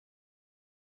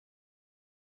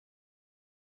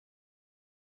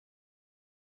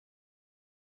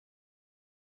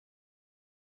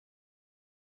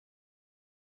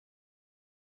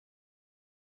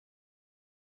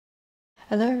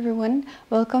Hello everyone,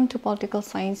 welcome to Political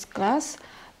Science class.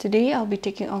 Today I'll be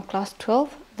taking on class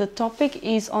 12. The topic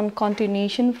is on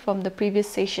continuation from the previous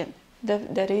session,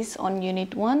 that is on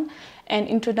Unit 1 and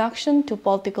Introduction to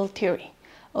Political Theory.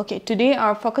 Okay, today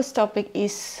our focus topic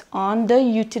is on the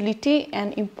utility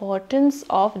and importance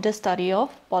of the study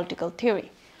of political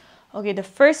theory. Okay, the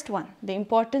first one, the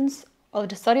importance of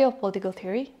the study of political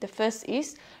theory. The first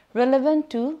is relevant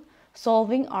to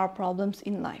solving our problems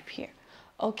in life here.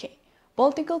 Okay.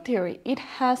 Political theory, it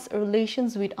has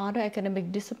relations with other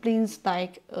academic disciplines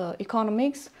like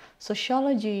economics,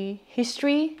 sociology,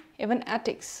 history, even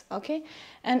ethics, okay?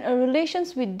 And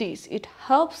relations with this, it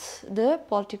helps the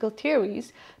political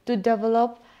theories to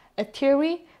develop a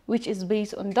theory which is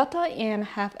based on data and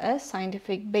have a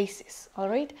scientific basis, all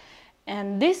right?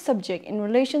 And this subject, in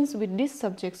relations with these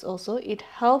subjects also, it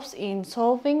helps in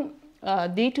solving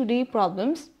day-to-day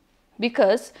problems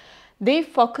because they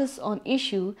focus on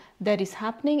issue that is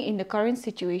happening in the current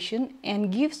situation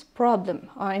and gives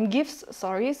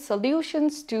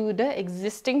solutions to the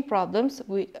existing problems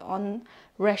on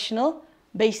rational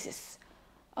basis.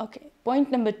 Okay, point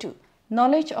number 2,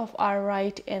 knowledge of our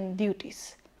right and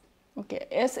duties. Okay,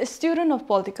 as a student of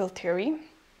political theory,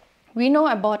 we know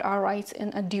about our rights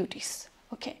and our duties.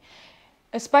 Okay,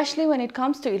 especially when it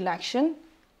comes to election,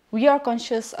 we are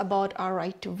conscious about our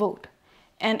right to vote.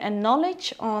 And a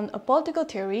knowledge on a political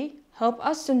theory help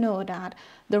us to know that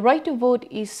the right to vote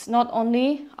is not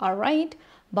only a right,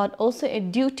 but also a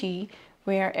duty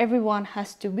where everyone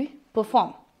has to be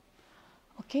performed.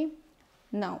 Okay.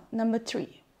 Now, number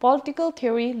 3, political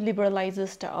theory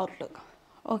liberalizes the outlook.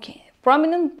 Okay.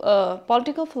 Prominent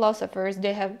political philosophers,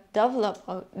 they have developed,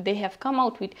 they have come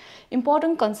out with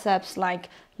important concepts like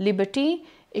liberty,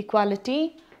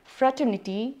 equality,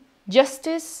 fraternity,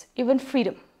 justice, even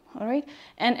freedom. All right,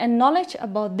 and knowledge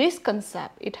about this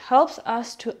concept, it helps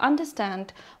us to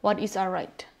understand what is our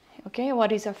right, okay,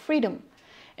 what is our freedom,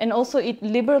 and also it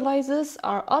liberalizes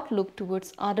our outlook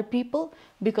towards other people,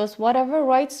 because whatever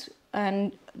rights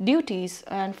and duties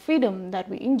and freedom that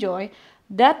we enjoy,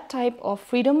 that type of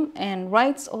freedom and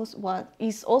rights also,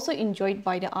 is also enjoyed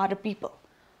by the other people.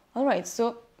 All right,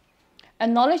 so a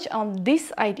knowledge on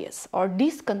these ideas or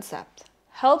these concepts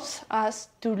helps us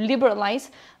to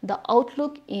liberalize the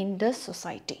outlook in the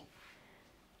society.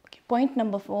 Okay, point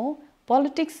number 4,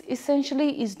 politics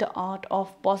essentially is the art of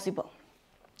possible.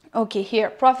 Okay, here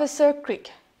Professor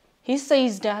Crick, he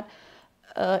says that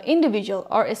individual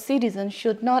or a citizen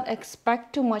should not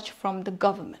expect too much from the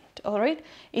government, all right?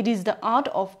 It is the art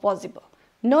of possible.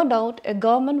 No doubt a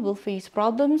government will face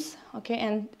problems, okay,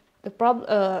 and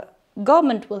the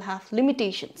government will have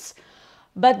limitations,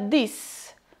 but this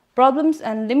problems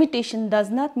and limitation does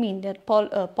not mean that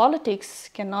politics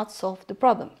cannot solve the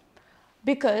problem,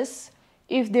 because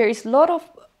if there is a lot of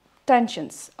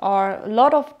tensions or a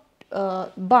lot of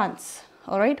bonds,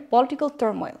 all right, political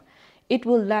turmoil, it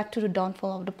will lead to the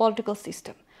downfall of the political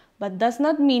system, but does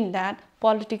not mean that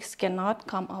politics cannot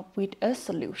come up with a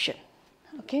solution.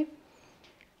 Okay.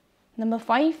 Number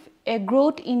 5, a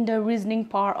growth in the reasoning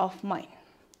power of mind.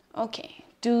 Okay,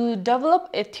 to develop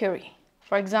a theory,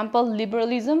 for example,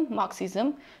 liberalism,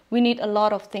 Marxism, we need a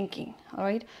lot of thinking, all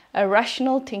right? A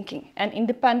rational thinking and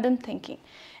independent thinking.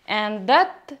 And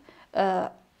that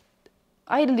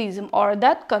idealism or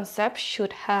that concept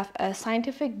should have a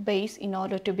scientific base in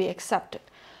order to be accepted.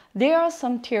 There are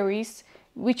some theories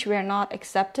which were not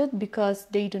accepted because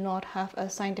they do not have a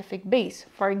scientific base.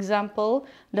 For example,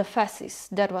 the fascists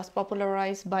that was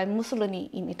popularized by Mussolini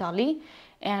in Italy.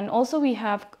 And also we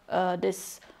have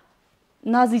this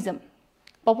Nazism,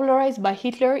 popularized by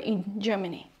Hitler in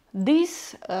Germany.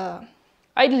 This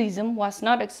idealism was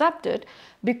not accepted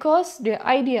because their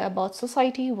idea about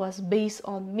society was based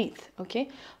on myth, okay?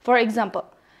 For example,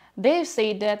 they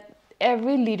say that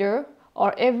every leader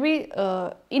or every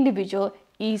individual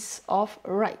is of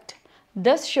right.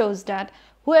 This shows that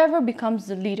whoever becomes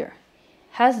the leader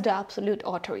has the absolute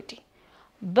authority.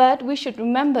 But we should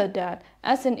remember that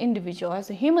as an individual,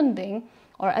 as a human being,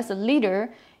 or as a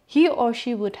leader, he or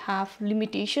she would have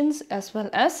limitations as well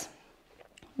as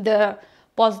the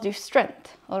positive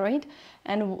strength, all right?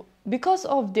 And because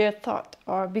of their thought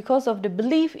or because of the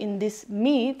belief in this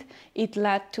myth, it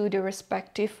led to the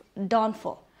respective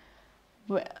downfall.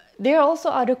 There are also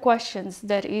other questions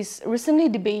that is recently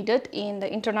debated in the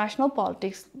international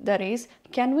politics, that is,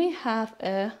 can we have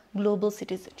a global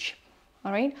citizenship,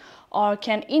 all right? Or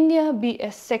can India be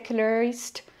a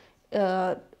secularist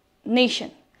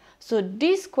nation? So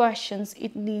these questions,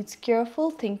 it needs careful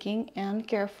thinking and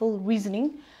careful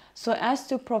reasoning so as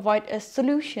to provide a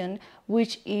solution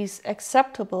which is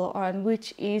acceptable or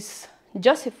which is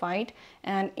justified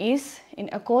and is in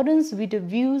accordance with the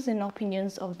views and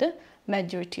opinions of the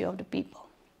majority of the people.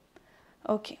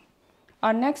 Okay,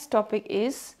 our next topic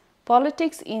is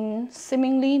politics in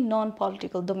seemingly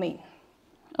non-political domain.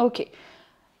 Okay,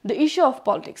 the issue of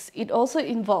politics, it also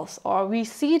involves, or we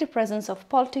see the presence of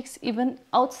politics even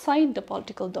outside the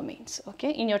political domains.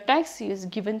 Okay, in your text you is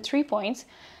given 3 points,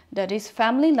 that is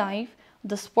family life,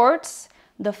 the sports,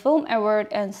 the film award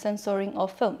and censoring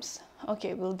of films.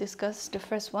 Okay, we'll discuss the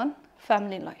first one,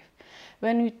 family life.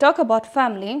 When we talk about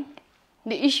family,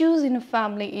 the issues in a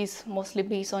family is mostly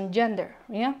based on gender.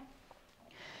 Yeah,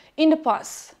 in the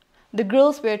past the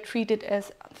girls were treated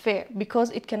as fair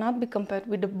because it cannot be compared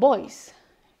with the boys,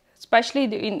 especially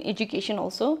in education,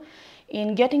 also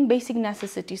in getting basic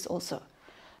necessities also.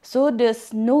 So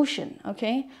this notion,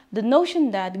 okay, the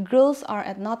notion that girls are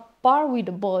at not par with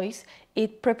the boys,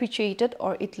 it perpetuated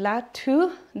or it led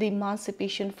to the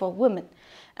emancipation for women,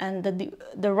 and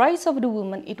the rights of the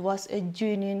woman, it was a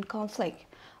genuine conflict.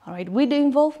 All right, with the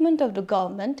involvement of the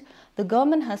government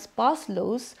has passed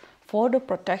laws for the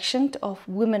protection of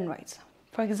women's rights.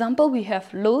 For example, we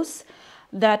have laws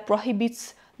that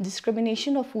prohibits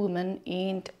discrimination of women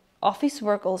in office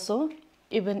work also,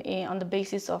 even on the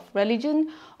basis of religion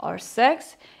or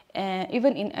sex, and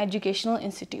even in educational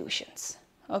institutions.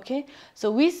 Okay,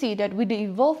 so we see that with the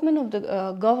involvement of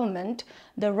the government,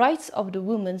 the rights of the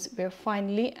women were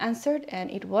finally answered,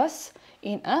 and it was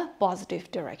in a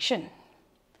positive direction.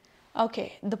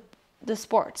 Okay, the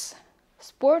sports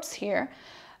here,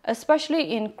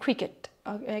 especially in cricket.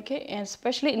 Okay, and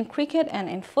especially in cricket and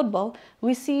in football,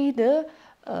 we see the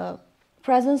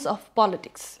presence of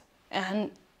politics.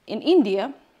 And in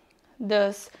India,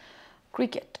 the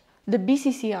cricket, the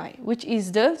BCCI, which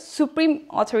is the supreme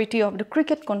authority of the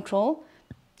cricket control,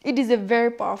 it is a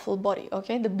very powerful body.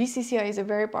 Okay, the BCCI is a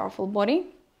very powerful body,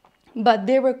 but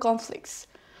there were conflicts.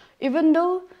 Even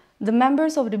though the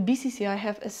members of the BCCI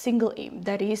have a single aim,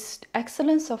 that is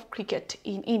excellence of cricket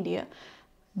in India,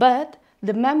 but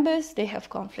the members, they have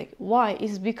conflict. Why?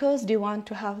 Is because they want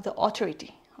to have the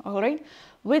authority. All right,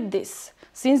 with this,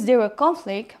 since there were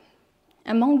conflict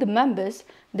among the members,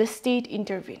 the state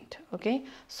intervened, okay,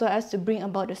 so as to bring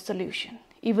about a solution.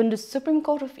 Even the Supreme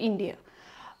Court of India,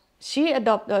 she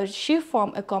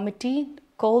formed a committee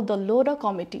called the Lodha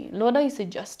Committee. Lodha is a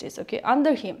justice, okay.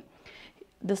 Under him,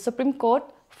 the Supreme Court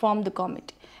formed the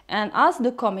committee and asked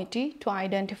the committee to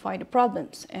identify the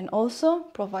problems and also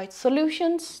provide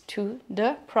solutions to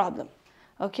the problem.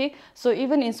 Okay, so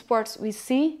even in sports we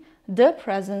see the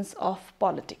presence of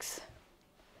politics.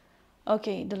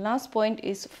 Okay, the last point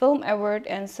is film award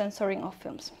and censoring of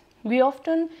films. We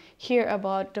often hear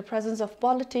about the presence of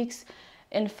politics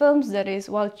in films, that is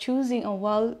while choosing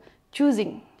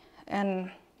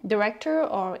an director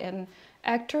or an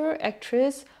actor,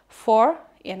 actress for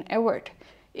an award,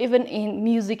 even in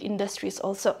music industries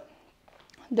also.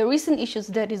 The recent issues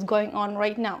that is going on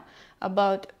right now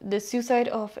about the suicide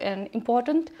of an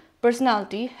important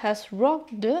personality has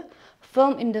rocked the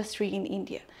film industry in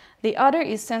India. The other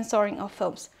is censoring of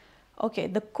films. Okay,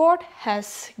 the court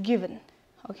has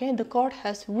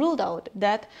ruled out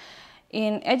that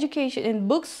in education, in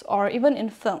books or even in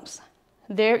films,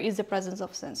 there is a presence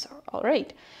of censor. All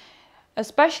right,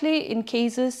 especially in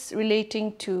cases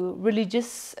relating to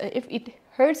religious, if it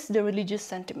hurts the religious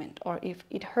sentiment or if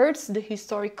it hurts the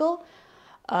historical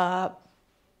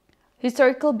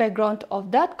background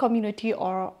of that community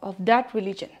or of that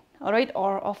religion, all right,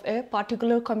 or of a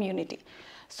particular community.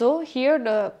 So here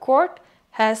the court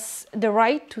has the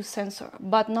right to censor,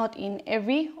 but not in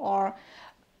every or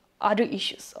other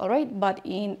issues, all right, but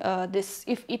in this,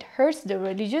 if it hurts the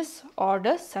religious or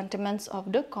the sentiments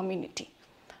of the community.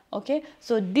 Okay,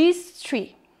 so these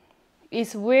three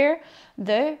is where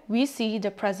we see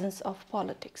the presence of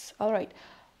politics. All right,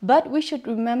 but we should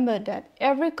remember that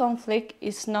every conflict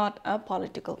is not a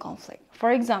political conflict.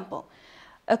 For example,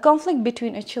 a conflict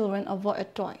between a children over a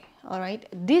toy. All right,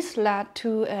 this led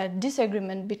to a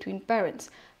disagreement between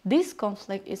parents. This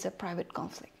conflict is a private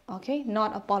conflict, okay,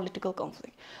 not a political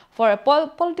conflict. For a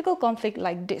political conflict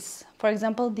like this, for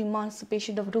example, the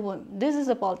emancipation of the woman, this is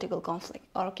a political conflict,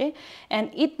 okay, and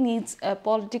it needs a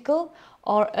political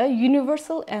or a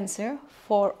universal answer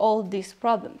for all these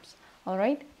problems. All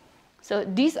right, so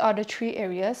these are the three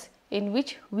areas in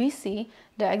which we see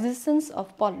the existence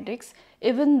of politics,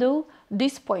 even though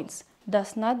these points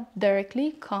does not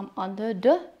directly come under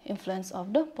the influence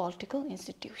of the political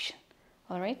institution.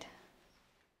 All right.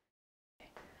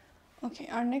 Okay,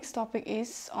 our next topic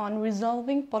is on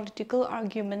resolving political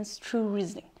arguments through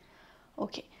reasoning.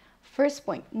 Okay, first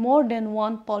point, more than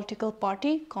one political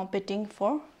party competing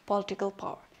for political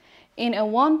power. in a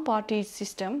one-party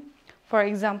system, for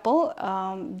example,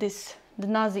 the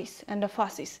Nazis and the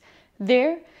fascists,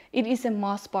 there it is a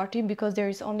mass party because there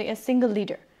is only a single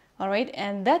leader, all right,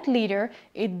 and that leader,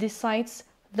 it decides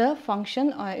the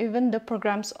function or even the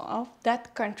programs of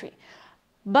that country.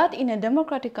 But in a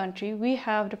democratic country, we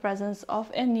have the presence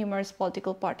of a numerous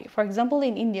political party. For example,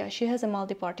 in India, she has a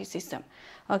multi-party system.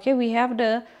 Okay, we have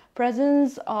the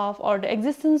presence of or the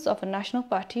existence of a national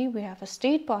party, we have a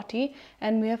state party,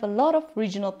 and we have a lot of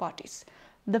regional parties.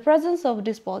 The presence of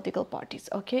these political parties,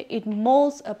 okay, it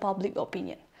molds a public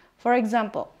opinion. For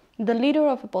example, the leader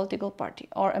of a political party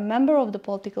or a member of the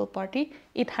political party,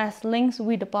 it has links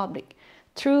with the public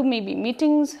through maybe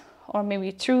meetings, or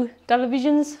maybe through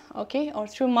televisions, okay, or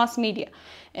through mass media.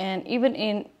 And even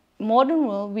in modern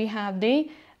world, we have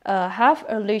have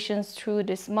relations through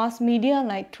this mass media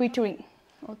like twittering,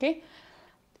 okay.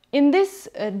 In this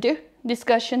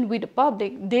discussion with the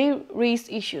public, they raise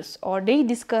issues or they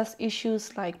discuss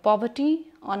issues like poverty,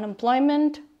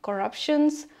 unemployment,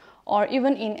 corruptions, or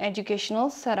even in educational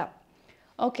setup.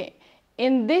 Okay,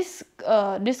 in this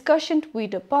discussion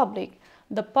with the public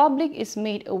is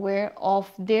made aware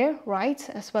of their rights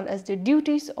as well as their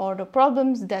duties or the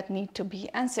problems that need to be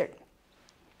answered.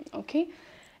 Okay,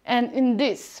 and in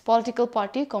this political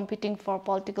party competing for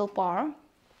political power,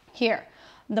 here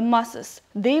the masses,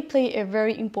 they play a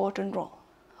very important role,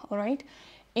 all right,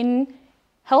 in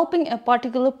helping a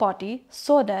particular party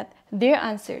so that their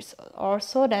answers or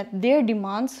so that their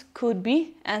demands could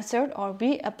be answered or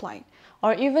be applied,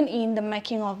 or even in the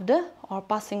making of the or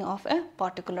passing of a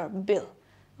particular bill.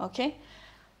 Okay,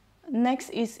 next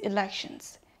is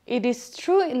elections. It is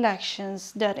through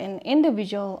elections that an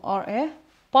individual or a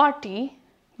party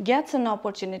gets an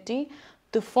opportunity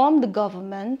to form the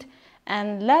government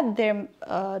and let their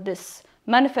this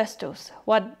manifestos,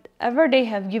 whatever they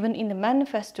have given in the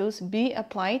manifestos, be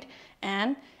applied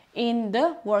and in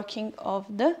the working of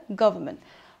the government.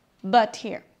 But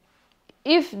here,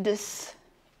 if these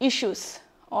issues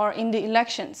or in the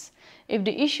elections, if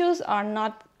the issues are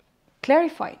not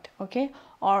clarified, okay,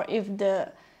 or if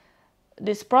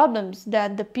these problems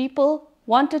that the people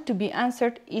wanted to be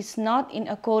answered is not in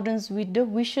accordance with the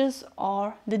wishes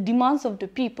or the demands of the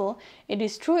people, it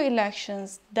is through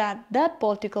elections that that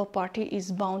political party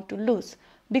is bound to lose.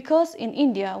 Because in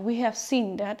India, we have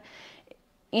seen that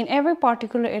in every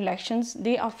particular elections,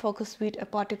 they are focused with a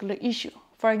particular issue.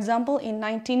 For example, in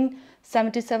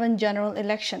 1977 general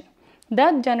election,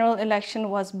 that general election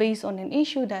was based on an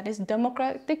issue that is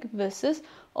democratic versus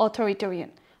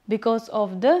authoritarian because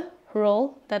of the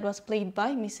role that was played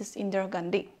by Mrs. Indira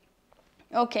Gandhi.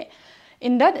 Okay,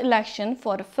 in that election,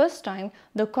 for the first time,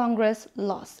 the Congress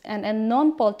lost and a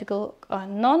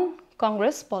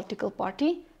non-Congress political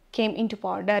party came into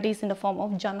power, that is in the form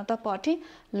of Janata Party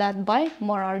led by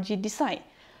Morarji Desai.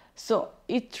 So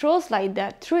it throws like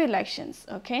that through elections,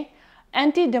 okay,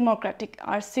 anti-democratic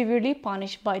are severely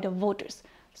punished by the voters.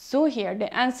 So here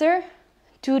the answer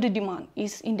to the demand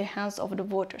is in the hands of the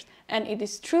voters, and it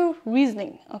is through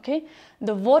reasoning, okay,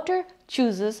 the voter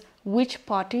chooses which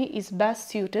party is best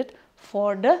suited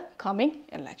for the coming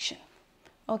election.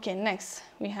 Okay, next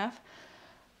we have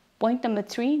point number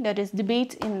 3, that is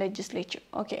debate in legislature.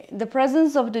 Okay, the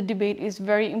presence of the debate is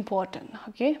very important,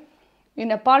 okay,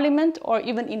 in a parliament or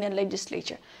even in a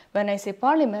legislature. When I say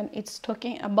parliament, it's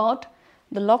talking about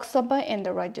the Lok Sabha and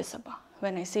the Rajya Sabha.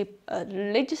 When I say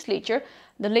legislature,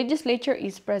 the legislature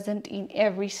is present in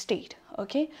every state,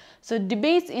 okay. So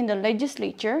debates in the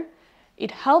legislature,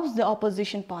 it helps the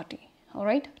opposition party, all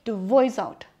right, to voice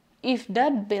out if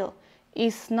that bill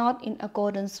is not in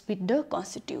accordance with the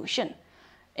constitution.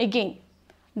 Again,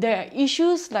 there are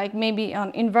issues like maybe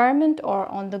on environment or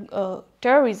on the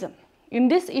terrorism. In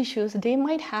these issues, they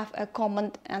might have a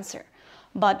common answer,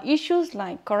 but issues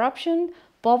like corruption,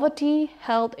 poverty,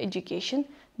 health, education,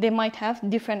 they might have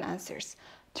different answers.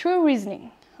 Through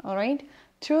reasoning, all right,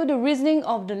 through the reasoning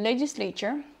of the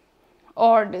legislature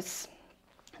or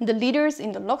the leaders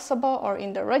in the Lok Sabha or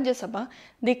in the Rajya Sabha,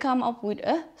 they come up with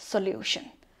a solution,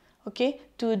 okay,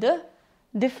 to the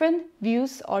different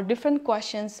views or different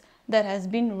questions that has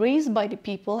been raised by the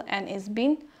people and is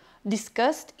being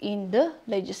discussed in the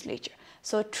legislature.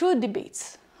 So through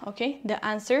debates, okay, the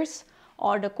answers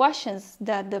or the questions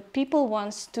that the people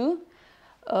wants to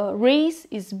raise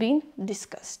is being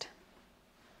discussed.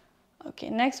 Okay,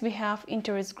 next we have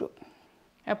interest group.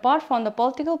 Apart from the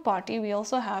political party, we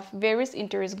also have various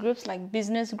interest groups like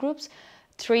business groups,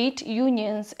 trade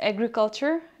unions,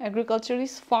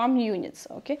 agriculturalists, farm unions.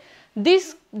 Okay,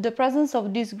 the presence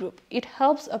of this group, it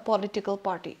helps a political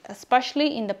party,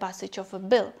 especially in the passage of a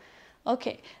bill.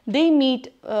 Okay, they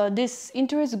meet these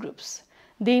interest groups.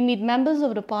 They meet members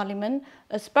of the parliament,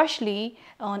 especially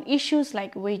on issues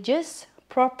like wages,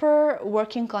 proper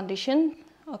working condition,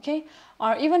 okay,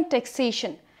 or even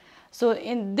taxation. So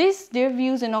in this, their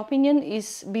views and opinion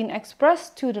is being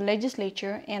expressed to the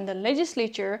legislature, and the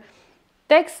legislature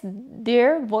takes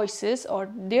their voices or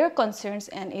their concerns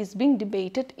and is being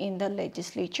debated in the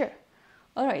legislature.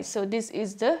 Alright, so this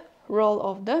is the role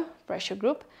of the pressure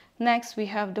group. Next, we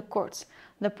have the courts.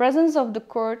 The presence of the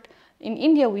court in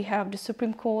India, we have the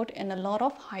Supreme Court and a lot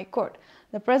of High Court.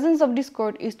 The presence of this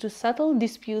court is to settle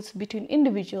disputes between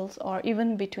individuals or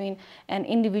even between an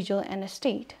individual and a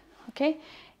state. Okay,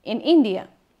 in India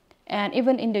and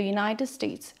even in the United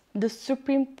States, the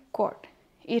Supreme Court,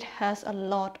 it has a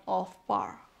lot of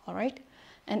power. All right,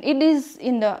 and it is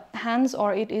in the hands,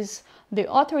 or it is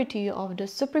the authority of the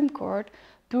Supreme Court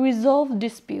to resolve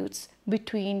disputes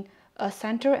between a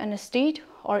center and a state,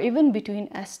 or even between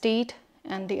a state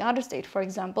and the other state. For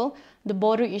example, the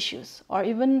border issues or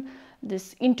even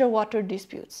this interwater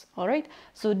disputes. All right,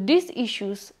 so these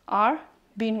issues are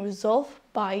being resolved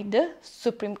by the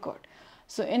Supreme Court.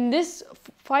 So in these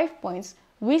 5 points,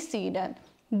 we see that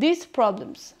these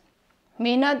problems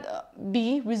may not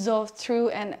be resolved through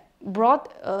and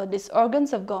brought these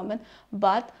organs of government,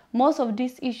 but most of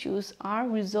these issues are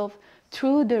resolved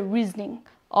through the reasoning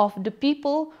of the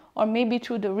people, or maybe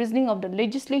through the reasoning of the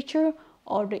legislature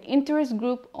or the interest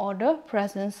group or the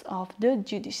presence of the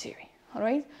judiciary. All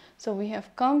right, so we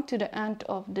have come to the end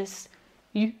of this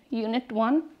unit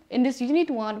 1. In this unit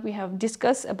 1, we have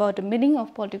discussed about the meaning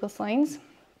of political science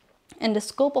and the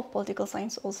scope of political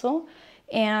science also,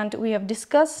 and we have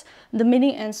discussed the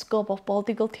meaning and scope of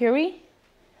political theory,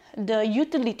 the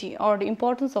utility or the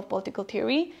importance of political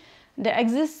theory, the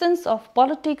existence of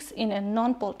politics in a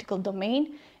non-political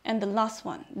domain, and the last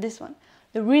one, this one,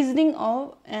 the reasoning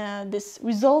of this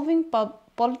resolving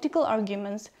political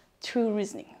arguments through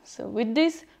reasoning. So with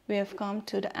this, we have come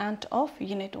to the end of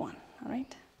unit 1. All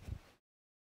right.